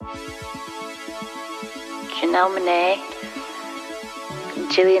Janelle Monáe,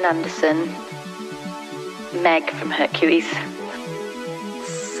 Gillian Anderson, Meg from Hercules,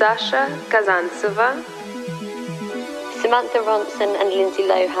 Sasha Kazantseva, Samantha Ronson and Lindsay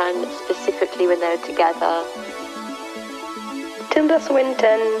Lohan, specifically when they were together. Tilda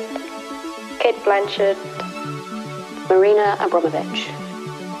Swinton, Kate Blanchett, Marina Abramovich,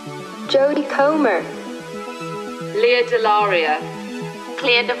 Jodie Comer, Leah Delaria,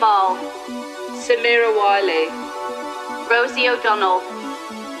 Claire Duvall, Samira Wiley, Rosie O'Donnell,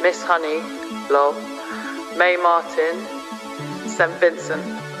 Miss Honey, lol, Mae Martin, St Vincent,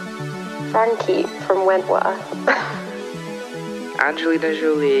 Frankie from Wentworth, Angelina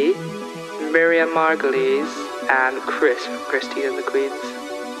Jolie, Miriam Margolyes, and Chris from Christine and the Queens.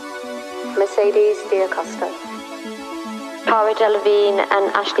 Mercedes D'Acosta, Cara Delevingne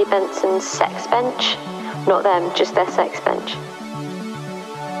and Ashley Benson's Sex Bench. Not them, just their sex bench.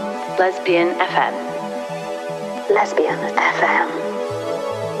 Lesbian FM. Lesbian FM.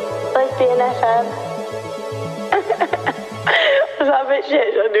 Lesbian FM. Was that a bit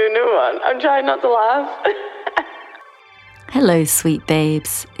shit? Should I do a new one? I'm trying not to laugh. Hello, sweet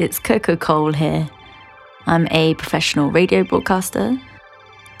babes. It's Coco Cole here. I'm a professional radio broadcaster,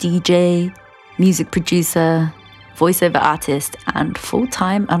 DJ, music producer, voiceover artist, and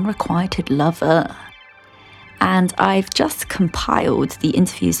full-time unrequited lover. And I've just compiled the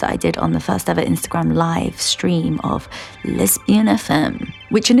interviews that I did on the first ever Instagram live stream of Lesbian FM,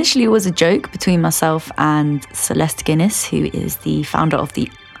 which initially was a joke between myself and Celeste Guinness, who is the founder of the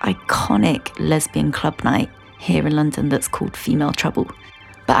iconic lesbian club night here in London that's called Female Trouble.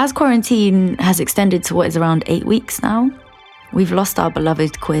 But as quarantine has extended to what is around 8 weeks now, we've lost our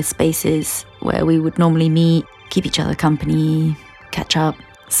beloved queer spaces where we would normally meet, keep each other company, catch up.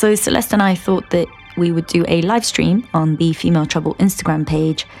 So Celeste and I thought that we would do a live stream on the Female Trouble Instagram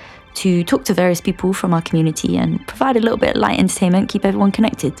page to talk to various people from our community and provide a little bit of light entertainment, keep everyone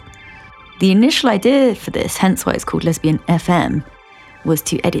connected. The initial idea for this, hence why it's called Lesbian FM, was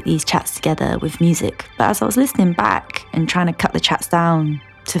to edit these chats together with music. But as I was listening back and trying to cut the chats down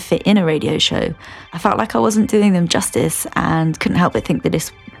to fit in a radio show, I felt like I wasn't doing them justice and couldn't help but think that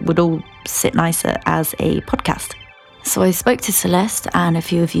this would all sit nicer as a podcast. So I spoke to Celeste and a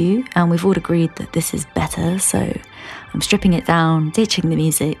few of you, and we've all agreed that this is better, so I'm stripping it down, ditching the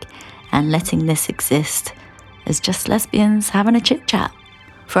music, and letting this exist as just lesbians having a chit-chat.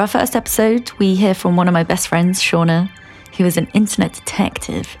 For our first episode, we hear from one of my best friends, Shauna, who is an internet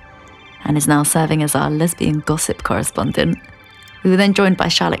detective and is now serving as our lesbian gossip correspondent. We were then joined by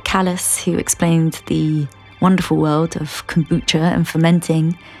Charlotte Callis, who explained the wonderful world of kombucha and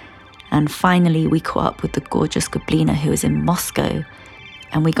fermenting. And finally, we caught up with the gorgeous Goblina, who is in Moscow,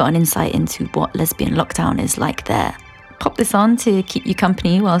 and we got an insight into what lesbian lockdown is like there. Pop this on to keep you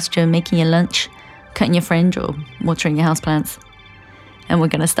company whilst you're making your lunch, cutting your fringe, or watering your houseplants. And we're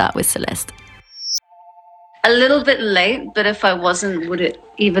going to start with Celeste. A little bit late, but if I wasn't, would it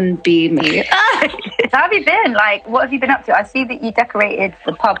even be me? How have you been? Like, what have you been up to? I see that you decorated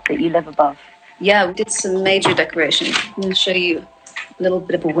the pub that you live above. Yeah, we did some major decoration. I'm going to show you a little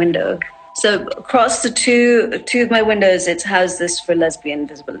bit of a window. So across the two of my windows, it's how's this for lesbian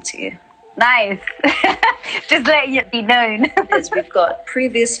visibility. Nice. Just letting it be known. We've got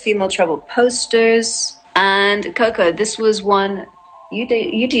previous Female Trouble posters. And Coco, this was one, you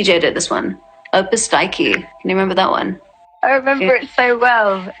DJ'd it, this one. Opus Dike. Can you remember that one? I remember it so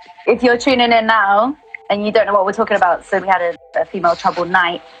well. If you're tuning in now and you don't know what we're talking about, so we had a Female Trouble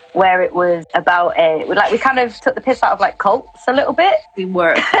night where it was about we kind of took the piss out of like cults a little bit. We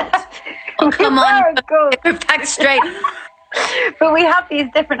were. Oh, come on. We're back straight. But we had these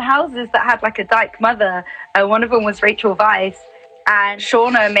different houses that had like a dyke mother, and one of them was Rachel Weisz, and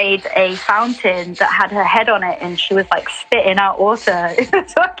Shauna made a fountain that had her head on it, and she was like spitting out water.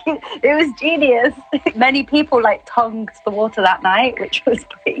 It was genius. Many people like tongued the water that night, which was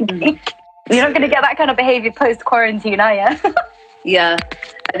pretty geek. You're not going to get that kind of behavior post-quarantine, are you? Yeah.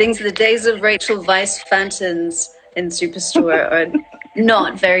 I think the days of Rachel Weisz fountains in Superstore are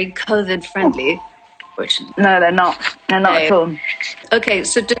not very COVID-friendly. No, they're not. They're not at all. Okay,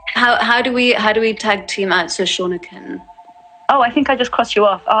 so how do we tag team out so Shauna can? Oh, I think I just crossed you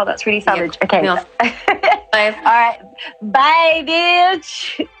off. Oh, that's really savage. Yeah, okay. Bye. All right. Bye,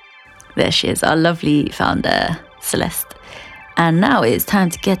 bitch. There she is, our lovely founder, Celeste. And now it's time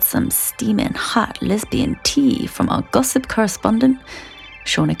to get some steaming hot lesbian tea from our gossip correspondent,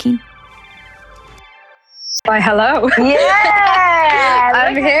 Shauna Keane. Why, hello. Yeah,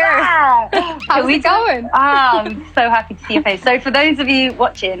 I'm here. How's it going? I'm so happy to see your face. So for those of you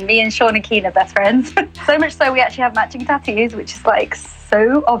watching, me and Shauna Keane are best friends. So much so we actually have matching tattoos, which is like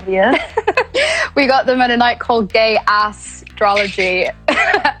so obvious. We got them at a night called Gay Astrology,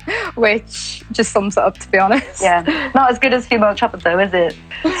 which just sums it up, to be honest. Yeah, not as good as Female Choppers though, is it?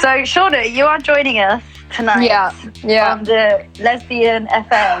 So Shauna, you are joining us tonight on the Lesbian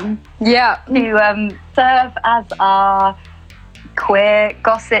FM to serve as our queer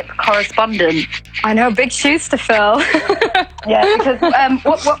gossip correspondent. I know, big shoes to fill. Yeah,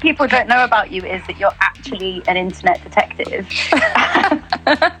 because what people don't know about you is that you're actually an internet detective.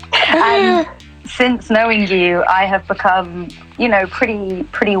 And since knowing you, I have become,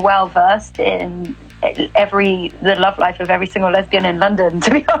 pretty well versed in the love life of every single lesbian in London,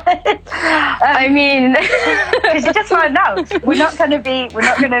 to be honest. I mean, because you just find out. We're not going to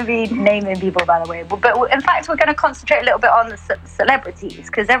be naming people, by the way. But in fact, we're going to concentrate a little bit on the celebrities,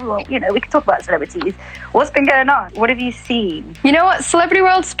 because everyone, we can talk about celebrities. What's been going on? What have you seen? You know what? Celebrity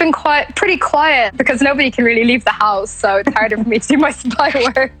world's been pretty quiet because nobody can really leave the house, so it's harder for me to do my spy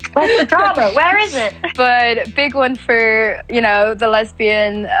work. Where's the drama? Where is it? But big one for the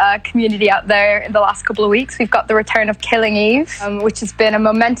lesbian community out there in the last couple of weeks. We've got the return of Killing Eve, which has been a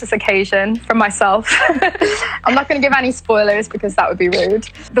momentous occasion for myself. I'm not going to give any spoilers because that would be rude.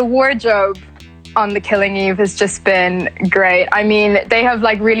 The wardrobe on the Killing Eve has just been great. I mean, they have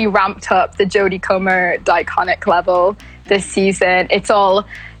really ramped up the Jodie Comer iconic level this season. It's all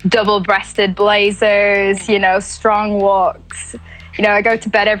double-breasted blazers, strong walks. I go to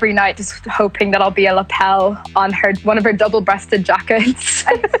bed every night just hoping that I'll be a lapel on one of her double-breasted jackets.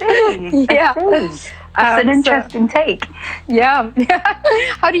 I see. That's an interesting take. Yeah.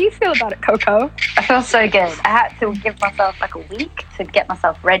 How do you feel about it, Coco? I feel so good. I had to give myself a week to get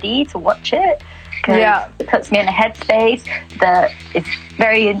myself ready to watch it. Because it puts me in a headspace that is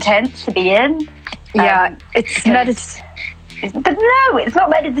very intense to be in. Yeah, it's meditative. But no, it's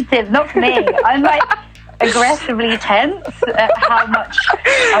not meditative. Not for me. I'm aggressively tense at how much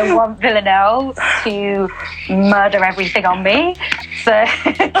I want Villanelle to murder everything on me. So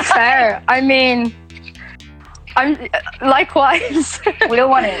fair. I mean, I'm likewise. We all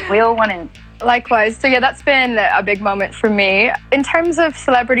want it. Likewise. So that's been a big moment for me. In terms of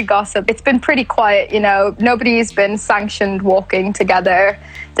celebrity gossip, it's been pretty quiet, Nobody's been sanctioned walking together.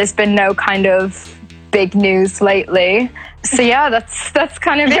 There's been no kind of big news lately. So that's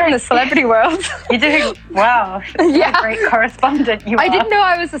kind of it in the celebrity world. You do? Wow. Yeah. A great correspondent you are. I didn't know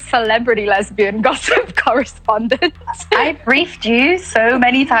I was a celebrity lesbian gossip correspondent. I briefed you so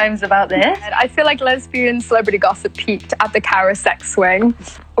many times about this. I feel like lesbian celebrity gossip peaked at the Cara sex swing.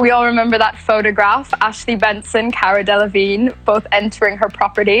 We all remember that photograph, Ashley Benson, Cara Delevingne, both entering her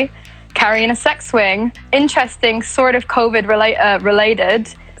property, carrying a sex swing. Interesting, sort of COVID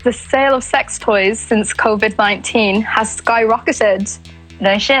related. The sale of sex toys since COVID-19 has skyrocketed.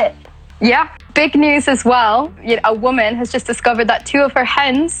 No shit. Yeah. Big news as well. A woman has just discovered that 2 of her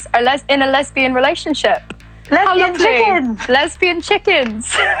hens are in a lesbian relationship. Lesbian chickens. Lesbian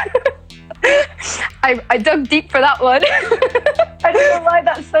chickens. I dug deep for that one. I don't know why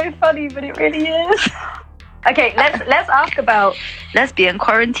that's so funny, but it really is. Okay, let's ask about lesbian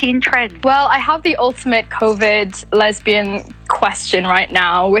quarantine trends. Well, I have the ultimate COVID lesbian question right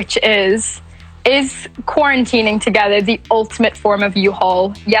now, which is quarantining together the ultimate form of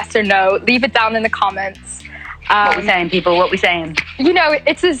U-Haul? Yes or no? Leave it down in the comments. What we saying, people? What we saying?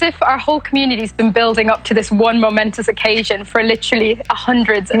 It's as if our whole community's been building up to this one momentous occasion for literally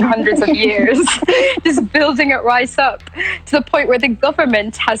hundreds and hundreds of years. Just building it right up to the point where the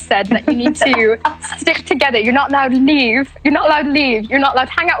government has said that you need to stick together. You're not allowed to leave. You're not allowed to leave. You're not allowed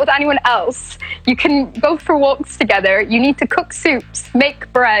to hang out with anyone else. You can go for walks together. You need to cook soups,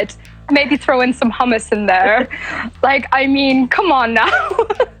 make bread, maybe throw in some hummus in there. Come on now.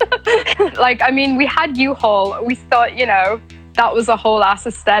 We had U-Haul. We thought, that was a whole ass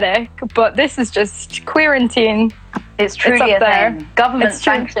aesthetic, but this is just quarantine. It's truly a thing. Government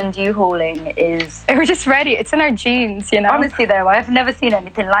sanctioned U-hauling is... We're just ready. It's in our genes, Honestly, though, I've never seen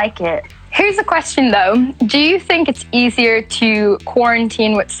anything like it. Here's a question, though. Do you think it's easier to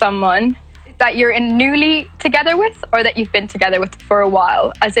quarantine with someone that you're newly together with, or that you've been together with for a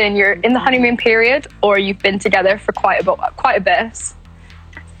while? As in, you're in the honeymoon period, or you've been together for quite a bit?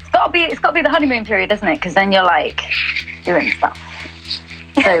 It's got to be the honeymoon period, isn't it? Because then you're doing stuff.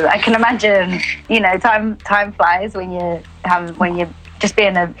 So I can imagine, time flies when you're just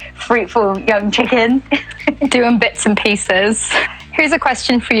being a fruitful young chicken, doing bits and pieces. Here's a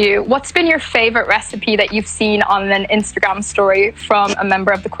question for you. What's been your favorite recipe that you've seen on an Instagram story from a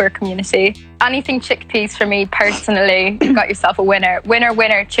member of the queer community? Anything chickpeas for me personally. You've got yourself a winner. Winner,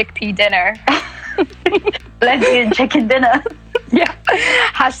 chickpea dinner. Lesbian chicken dinner. Yeah.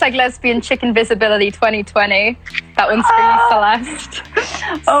 Hashtag lesbian chicken visibility 2020. That one's for you, Celeste.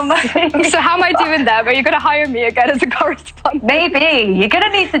 Oh my. So how am I doing there? Are you going to hire me again as a correspondent? Maybe. You're going to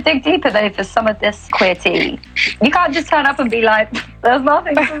need to dig deeper, though, for some of this queer tea. You can't just turn up and be like, there's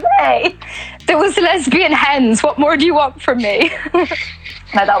nothing to say. There was lesbian hens. What more do you want from me?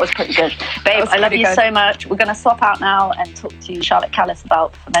 No, that was pretty good. Babe, I love you so much. We're going to swap out now and talk to Charlotte Callis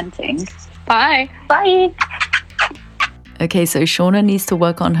about fermenting. Bye. Bye. Okay, so Shauna needs to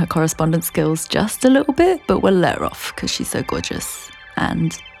work on her correspondence skills just a little bit, but we'll let her off because she's so gorgeous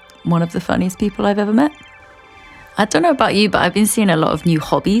and one of the funniest people I've ever met. I don't know about you, but I've been seeing a lot of new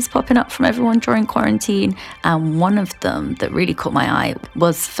hobbies popping up from everyone during quarantine, and one of them that really caught my eye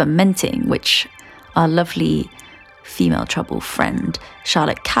was fermenting, which our lovely female trouble friend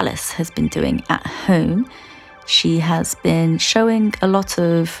Charlotte Callis has been doing at home. She has been showing a lot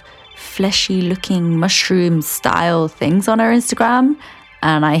of fleshy looking mushroom style things on her Instagram,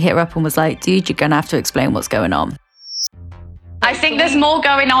 and I hit her up and was like, dude, you're gonna have to explain what's going on. I think there's more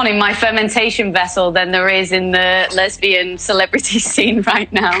going on in my fermentation vessel than there is in the lesbian celebrity scene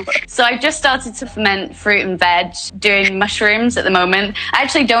right now. So I've just started to ferment fruit and veg, doing mushrooms at the moment. I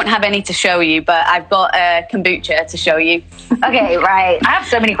actually don't have any to show you, but I've got a kombucha to show you. Okay, right. I have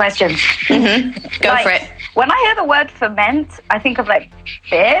so many questions. Go for it. When I hear the word ferment, I think of like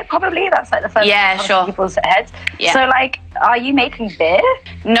beer, probably. That's like the first thing that comes to people's heads. Yeah. So like, are you making beer?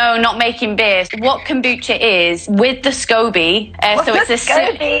 No, not making beer. What kombucha is, with the SCOBY,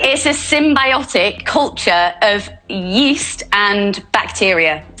 it's a symbiotic culture of yeast and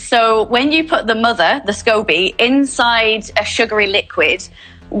bacteria. So when you put the mother, the SCOBY, inside a sugary liquid,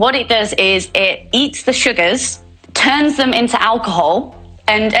 what it does is it eats the sugars, turns them into alcohol,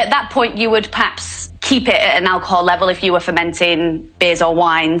 and at that point you would perhaps keep it at an alcohol level if you were fermenting beers or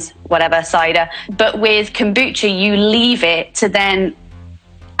wines, whatever, cider. But with kombucha, you leave it to then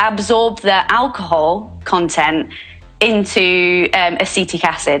absorb the alcohol content into acetic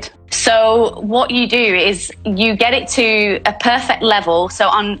acid. So what you do is you get it to a perfect level. So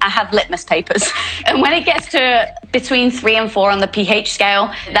I have litmus papers. And when it gets to between 3 and 4 on the pH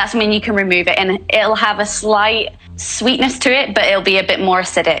scale, that's when you can remove it. And it'll have a slight sweetness to it, but it'll be a bit more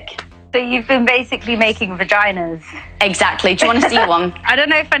acidic. So you've been basically making vaginas. Exactly. Do you want to see one? I don't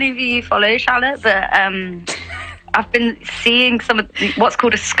know if any of you follow Charlotte, but I've been seeing some of what's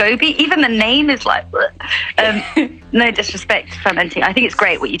called a SCOBY. Even the name is like, no disrespect to fermenting. I think it's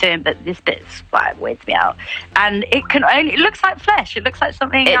great what you're doing, but this bit's like weirds me out. And it looks like flesh. It looks like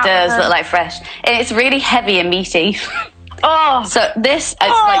something. It does look like fresh. And it's really heavy and meaty. Oh, so this is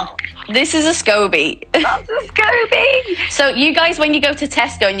a SCOBY. That's a SCOBY. So you guys, when you go to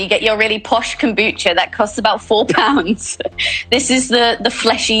Tesco and you get your really posh kombucha that costs about £4, this is the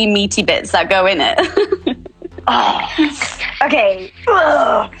fleshy, meaty bits that go in it. Okay. Okay,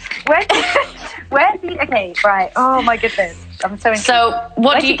 right. Oh my goodness. I'm so interested. So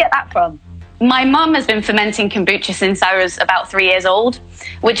where did you get that from? My mum has been fermenting kombucha since I was about 3 years old,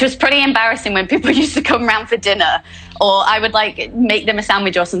 which was pretty embarrassing when people used to come around for dinner, or I would like make them a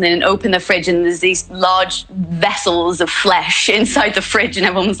sandwich or something and open the fridge and there's these large vessels of flesh inside the fridge and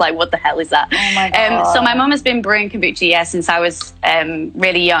everyone was like, what the hell is that? Oh my God. So my mum has been brewing kombucha, since I was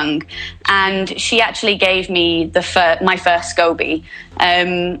really young, and she actually gave me my first SCOBY.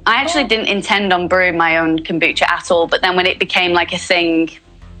 I actually didn't intend on brewing my own kombucha at all, but then when it became like a thing,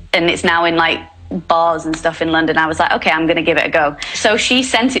 and it's now in like bars and stuff in London, I was like, okay, I'm going to give it a go. So she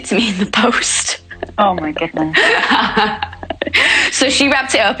sent it to me in the post. Oh my goodness. So she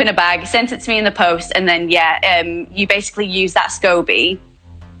wrapped it up in a bag, sent it to me in the post, and then, you basically use that SCOBY,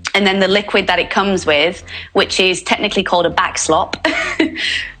 and then the liquid that it comes with, which is technically called a backslop.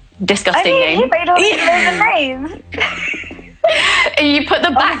 Disgusting name. But you don't even know the name. And you put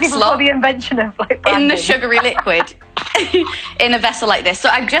the backslop the invention of like in the sugary liquid in a vessel like this. So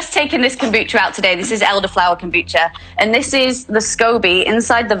I've just taken this kombucha out today. This is elderflower kombucha, and this is the SCOBY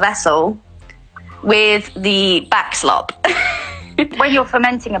inside the vessel with the backslop. When you're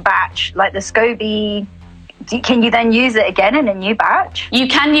fermenting a batch, like the SCOBY, can you then use it again in a new batch? You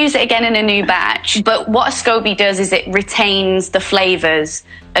can use it again in a new batch, but what a SCOBY does is it retains the flavors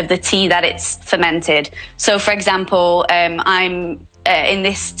of the tea that it's fermented. So for example, I'm in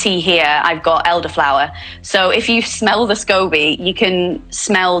this tea here, I've got elderflower. So if you smell the SCOBY, you can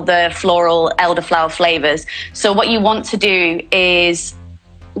smell the floral elderflower flavors. So what you want to do is,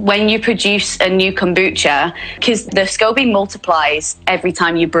 when you produce a new kombucha, because the SCOBY multiplies every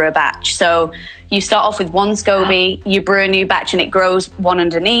time you brew a batch. So you start off with one SCOBY, you brew a new batch and it grows one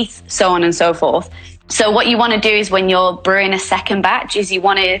underneath, so on and so forth. So what you want to do is, when you're brewing a second batch, is you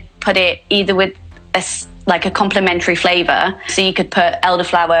want to put it either with like a complementary flavor. So you could put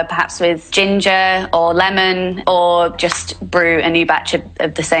elderflower perhaps with ginger or lemon, or just brew a new batch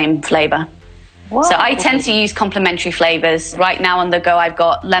of the same flavor. Whoa. So I tend to use complementary flavors. Right now on the go, I've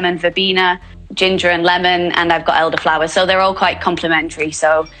got lemon verbena, ginger and lemon, and I've got elderflower. So they're all quite complementary.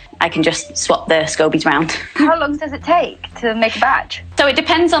 So I can just swap the scobies around. How long does it take to make a batch? So it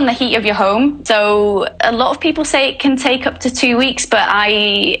depends on the heat of your home. So a lot of people say it can take up to 2 weeks, but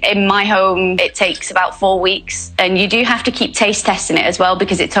in my home, it takes about 4 weeks. And you do have to keep taste testing it as well,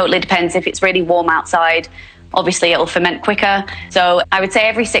 because it totally depends. If it's really warm outside, obviously it'll ferment quicker. So I would say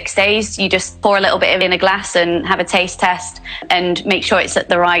every 6 days, you just pour a little bit in a glass and have a taste test and make sure it's at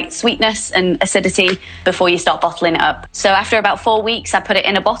the right sweetness and acidity before you start bottling it up. So after about 4 weeks, I put it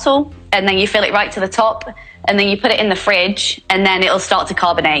in a bottle, and then you fill it right to the top, and then you put it in the fridge, and then it'll start to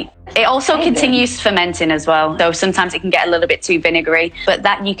carbonate. It also continues fermenting as well, though sometimes it can get a little bit too vinegary, but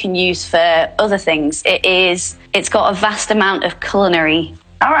that you can use for other things. It's got a vast amount of culinary.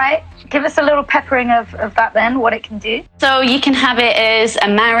 All right. Give us a little peppering of that then, what it can do. So you can have it as a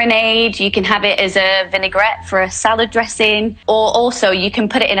marinade, you can have it as a vinaigrette for a salad dressing, or also you can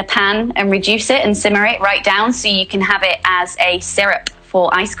put it in a pan and reduce it and simmer it right down, so you can have it as a syrup for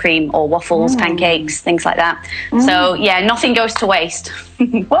ice cream or waffles, pancakes, things like that. So yeah, nothing goes to waste.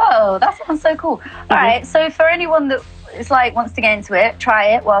 Whoa, that sounds so cool. All right, so for anyone that is like wants to get into it, try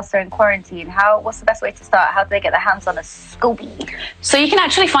it whilst they're in quarantine, what's the best way to start? How do they get their hands on a SCOBY? So you can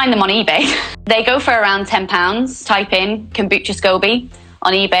actually find them on eBay. They go for around £10. Type in kombucha SCOBY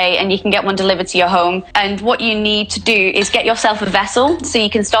on eBay and you can get one delivered to your home. And what you need to do is get yourself a vessel. So you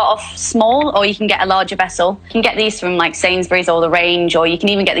can start off small, or you can get a larger vessel. You can get these from like Sainsbury's or The Range, or you can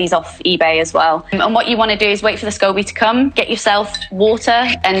even get these off eBay as well. And what you want to do is wait for the SCOBY to come, get yourself water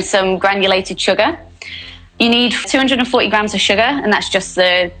and some granulated sugar. You need 240 grams of sugar, and that's just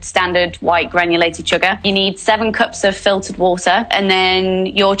the standard white granulated sugar. You need 7 cups of filtered water, and then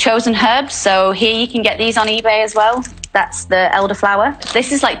your chosen herbs. So here you can get these on eBay as well. That's the elderflower.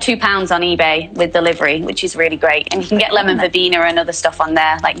 This is like £2 on eBay with delivery, which is really great. And you can get lemon verbena and other stuff on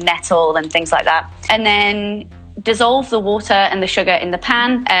there, like nettle and things like that. And then dissolve the water and the sugar in the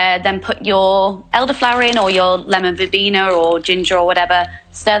pan, then put your elderflower in, or your lemon verbena or ginger or whatever.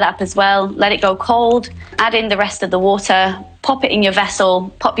 Stir that up as well, let it go cold, add in the rest of the water, pop it in your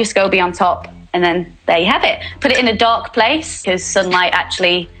vessel, pop your SCOBY on top, and then there you have it. Put it in a dark place, because sunlight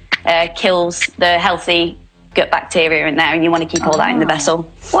actually kills the healthy gut bacteria in there, and you want to keep all that in the vessel.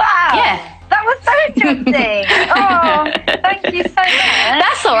 Wow! Yeah. That was so interesting. Oh, thank you so much.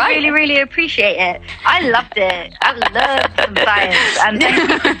 That's all right. I really, really appreciate it. I loved it. I loved some science. And thank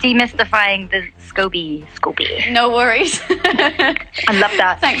you for demystifying the SCOBY. No worries. I love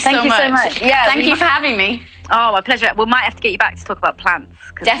that. Thank you so much. Yeah, Thank you for having me. Oh, my pleasure. We might have to get you back to talk about plants.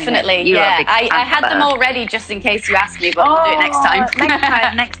 Definitely, yeah. I had them all ready just in case you asked me, but we'll do it next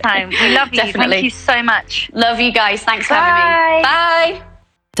time. Next time. We love you. Definitely. Thank you so much. Love you guys. Thanks for having me. Bye.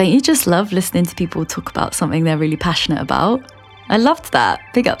 Don't you just love listening to people talk about something they're really passionate about? I loved that.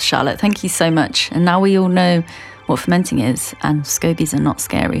 Big up, Charlotte. Thank you so much. And now we all know what fermenting is, and SCOBYs are not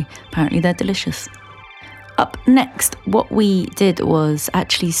scary. Apparently they're delicious. Up next, what we did was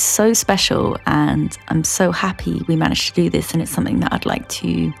actually so special, and I'm so happy we managed to do this, and it's something that I'd like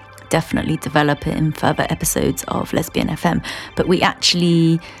to definitely develop in further episodes of Lesbian FM. But we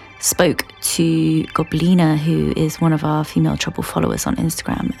actually spoke to Goblina, who is one of our Female Trouble followers on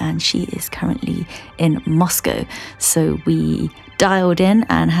Instagram, and she is currently in Moscow. So we dialed in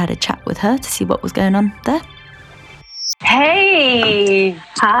and had a chat with her to see what was going on there. Hey!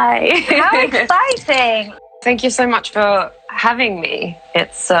 Hi! How exciting! Thank you so much for having me.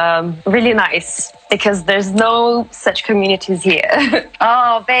 It's really nice because there's no such communities here.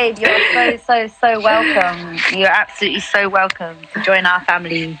 Oh, babe, you're so welcome. You're absolutely so welcome to join our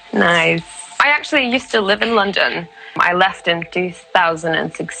family. Nice. I actually used to live in London. I left in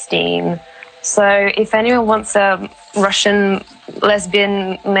 2016. So if anyone wants a Russian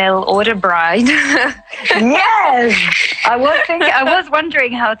lesbian mail order bride. Yes! I was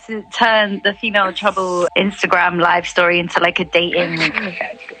wondering how to turn the Female Trouble Instagram live story into like a dating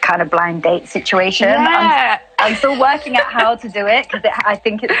kind of blind date situation. Yeah. I'm still working out how to do it because I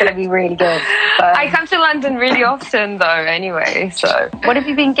think it's going to be really good. I come to London really often though anyway, so. What have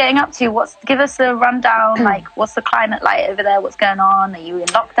you been getting up to? Give us a rundown, like what's the climate like over there? What's going on? Are you in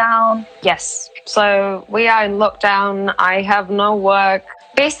lockdown? Yes, so we are in lockdown. I have no work.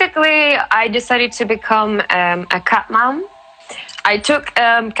 Basically, I decided to become a cat mom. I took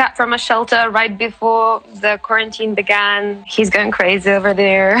a cat from a shelter right before the quarantine began. He's going crazy over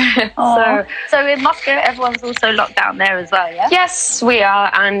there. So in Moscow, everyone's also locked down there as well, yeah? Yes, we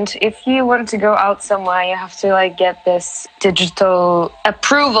are. And if you want to go out somewhere, you have to like get this digital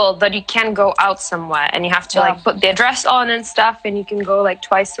approval that you can go out somewhere, and you have to like put the address on and stuff, and you can go like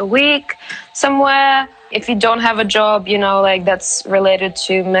twice a week somewhere. If you don't have a job, you know, like that's related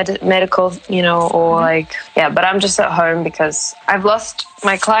to medical, you know, or like, yeah, but I'm just at home because I've lost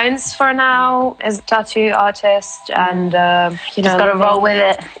my clients for now as a tattoo artist, and, you know, just gotta roll with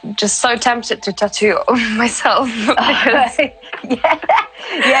it. Just so tempted to tattoo myself. Because,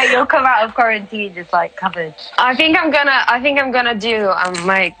 yeah, you'll come out of quarantine just like covered. I think I'm gonna do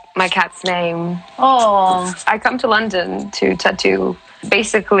my cat's name. Oh, I come to London to tattoo.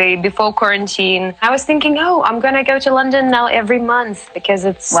 Basically, before quarantine, I was thinking, I'm going to go to London now every month because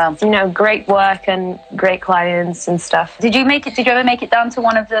it's, you know, great work and great clients and stuff. Did you ever make it down to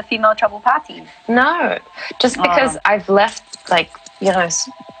one of the female trouble parties? No, just because I've left, like, you know,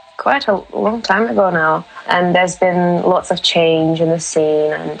 quite a long time ago now. And there's been lots of change in the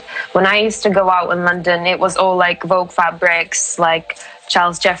scene. And when I used to go out in London, it was all like Vogue fabrics, like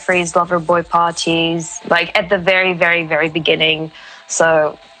Charles Jeffries Loverboy parties, like at the very, very, very beginning.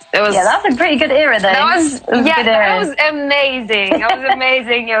 So it was. Yeah, that's a pretty good era, though. That was amazing. It was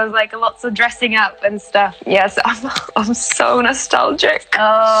amazing. It was like lots of dressing up and stuff. Yes, I'm so nostalgic.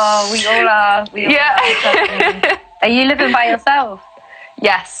 Oh, we all are. Are. Are you living by yourself?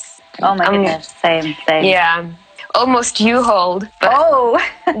 Yes. Oh my goodness. Same. Yeah. Almost U-hauled.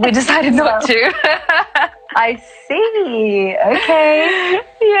 We decided not to. I see. Okay.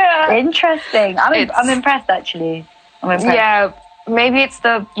 Yeah. Interesting. I'm impressed, actually. Yeah. Maybe it's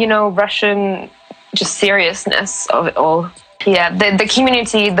the, you know, Russian just seriousness of it all. Yeah, the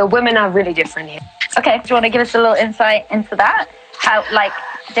community, the women are really different here. Okay, do you want to give us a little insight into that? How, like,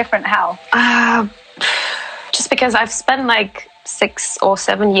 different how? Just because I've spent like 6 or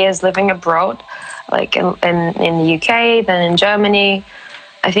 7 years living abroad, like in the UK, then in Germany.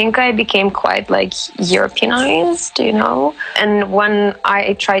 I think I became quite like Europeanized, you know? And when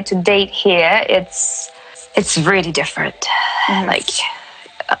I tried to date here, it's really different. Like,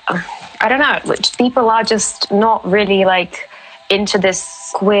 I don't know, people are just not really like into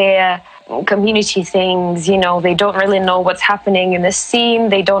this queer community things, you know, they don't really know what's happening in the scene.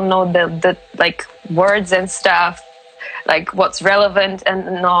 They don't know the like words and stuff, like what's relevant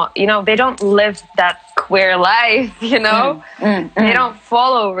and not, you know, they don't live that queer life, you know, they don't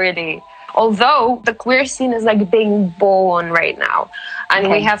follow really. Although the queer scene is like being born right now. And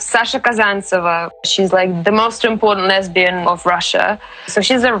we have Sasha Kazantseva. She's like the most important lesbian of Russia. So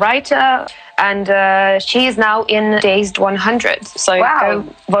she's a writer, and she is now in Dazed 100. So go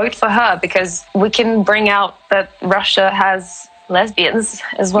vote for her, because we can bring out that Russia has lesbians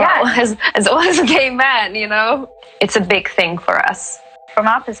as well, as well as gay men, you know. It's a big thing for us. From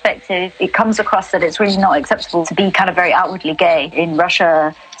our perspective, it comes across that it's really not acceptable to be kind of very outwardly gay in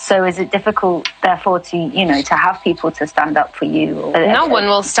Russia. So is it difficult, therefore, to, you know, to have people to stand up for you? No one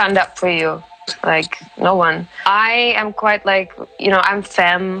will stand up for you. Like, no one. I am quite like, you know, I'm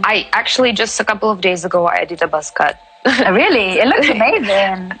femme. I actually just a couple of days ago, I did a buzz cut. Really? It looks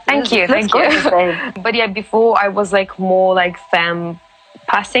amazing. Thank you. But yeah, before I was like more like femme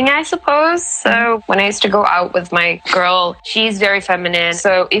passing, I suppose. So when I used to go out with my girl, she's very feminine.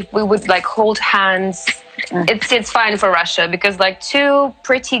 So if we would like hold hands, it's fine for Russia, because like two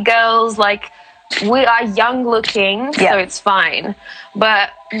pretty girls, like we are young looking, so it's fine.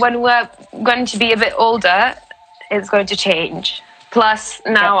 But when we're going to be a bit older, it's going to change. Plus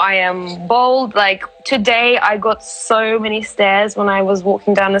now I am bold. Like today I got so many stares when I was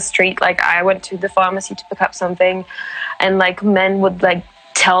walking down the street. Like I went to the pharmacy to pick up something, and like men would like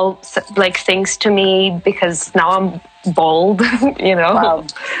tell like things to me because now I'm bold, you know. Wow.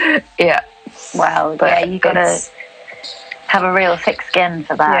 Yeah. Wow. But yeah, you gotta have a real thick skin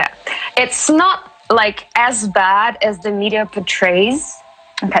for that. Yeah. It's not like as bad as the media portrays,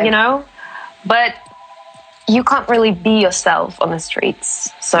 you know, but you can't really be yourself on the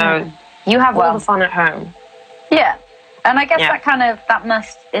streets. So you have all the fun at home. Yeah. And I guess that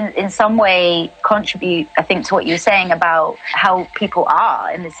must in some way contribute, I think, to what you were saying about how people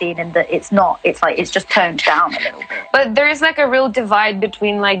are in the scene, and that it's just toned down a little bit. But there is like a real divide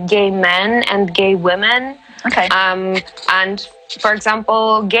between like gay men and gay women. Okay. And for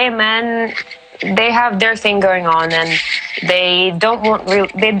example, gay men, they have their thing going on, and they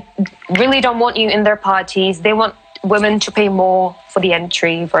really don't want you in their parties. They want women to pay more for the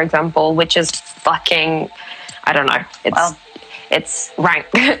entry, for example, which is fucking, I don't know. it's rank.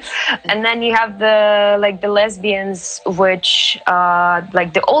 And then you have the lesbians, which are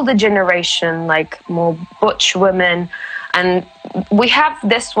like the older generation, like more butch women. And we have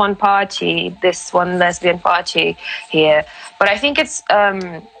this one lesbian party here, but I think it's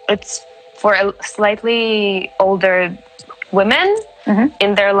for a slightly older women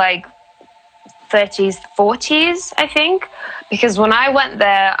in their like 30s, 40s, I think, because when I went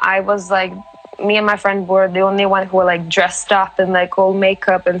there, I was like, me and my friend were the only one who were like dressed up in like all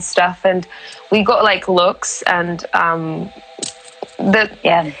makeup and stuff, and we got like looks, and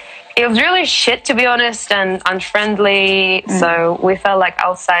it was really shit, to be honest, and unfriendly. So we felt like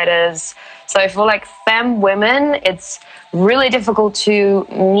outsiders. So for like femme women, it's really difficult to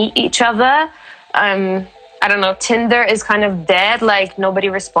meet each other. I don't know, Tinder is kind of dead, like nobody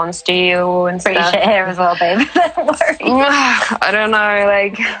responds to you and Pretty stuff. shit here as well, babe. Don't worry. I don't know,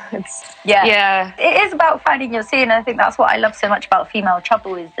 like, it's... Yeah. It is about finding your scene. I think that's what I love so much about Female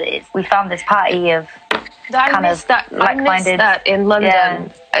Trouble, is that we found this party of I miss that in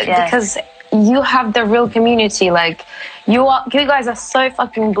London. Because you have the real community. Like, you guys are so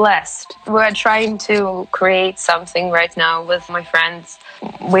fucking blessed. We're trying to create something right now with my friends.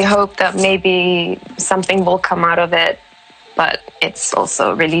 We hope that maybe something will come out of it, but it's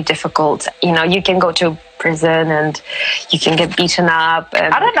also really difficult. You know, you can go to prison and you can get beaten up.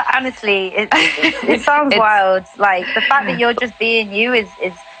 And I don't know, honestly, it sounds wild. Like, the fact that you're just being you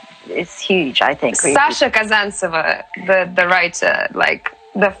is huge, I think. Really. Sasha Kazantseva, the writer, like,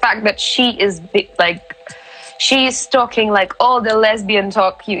 the fact that she is, like, she's talking, like, all the lesbian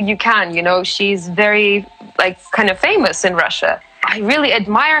talk you can, you know, she's very, like, kind of famous in Russia. I really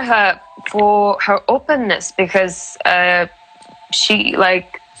admire her for her openness, because she,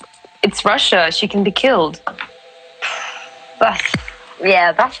 like, it's Russia. She can be killed. That's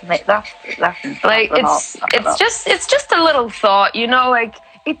like, it's just a little thought, you know, like,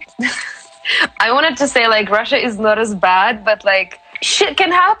 I wanted to say, like, Russia is not as bad, but, like, shit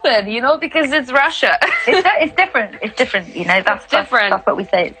can happen, you know, because it's Russia. It's different, you know, that's what we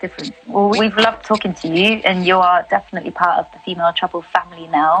say, it's different. Well, we've loved talking to you, and you are definitely part of the Female Trouble family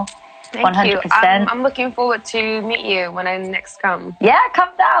now. Thank 100%. you. I'm looking forward to meet you when I next come. Yeah,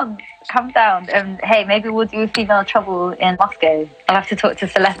 come down. And hey, maybe we'll do Female Trouble in Moscow. I'll have to talk to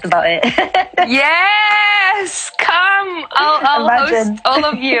Celeste about it. Yes, come. I'll host all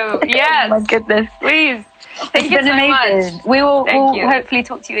of you. Yes. Oh my goodness. Please. It's been so amazing. Much. We'll you. hopefully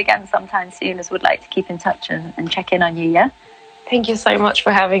talk to you again sometime soon, as we'd like to keep in touch and check in on you, yeah? Thank you so much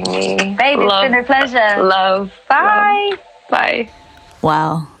for having me. Babe, it's been a pleasure. Love. Bye. Love. Bye.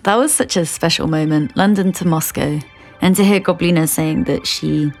 Wow, that was such a special moment. London to Moscow. And to hear Goblina saying that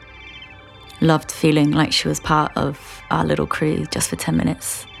she loved feeling like she was part of our little crew just for 10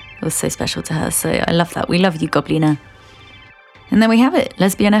 minutes. It was so special to her. So I love that. We love you, Goblina. And then we have it,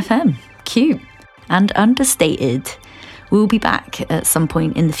 Lesbian FM. Cute and understated. We'll be back at some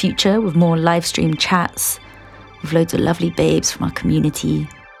point in the future with more live stream chats with loads of lovely babes from our community.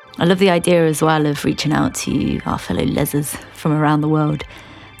 I love the idea as well of reaching out to our fellow lesers from around the world.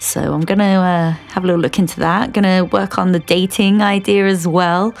 So I'm going to have a little look into that. Going to work on the dating idea as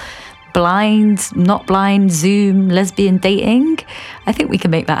well. Blind, not blind, Zoom, lesbian dating. I think we can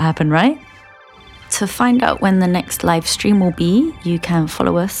make that happen, right? To find out when the next live stream will be, you can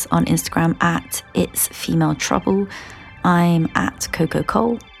follow us on Instagram at It's Female Trouble. I'm at Coco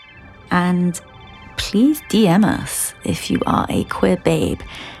Cole. And please DM us if you are a queer babe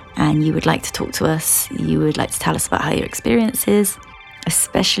and you would like to talk to us, you would like to tell us about how your experience is,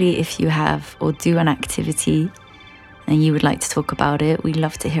 especially if you have or do an activity and you would like to talk about it. We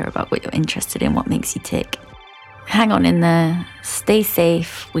love to hear about what you're interested in, what makes you tick. Hang on in there, stay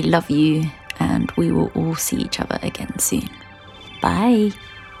safe, we love you, and we will all see each other again soon. Bye.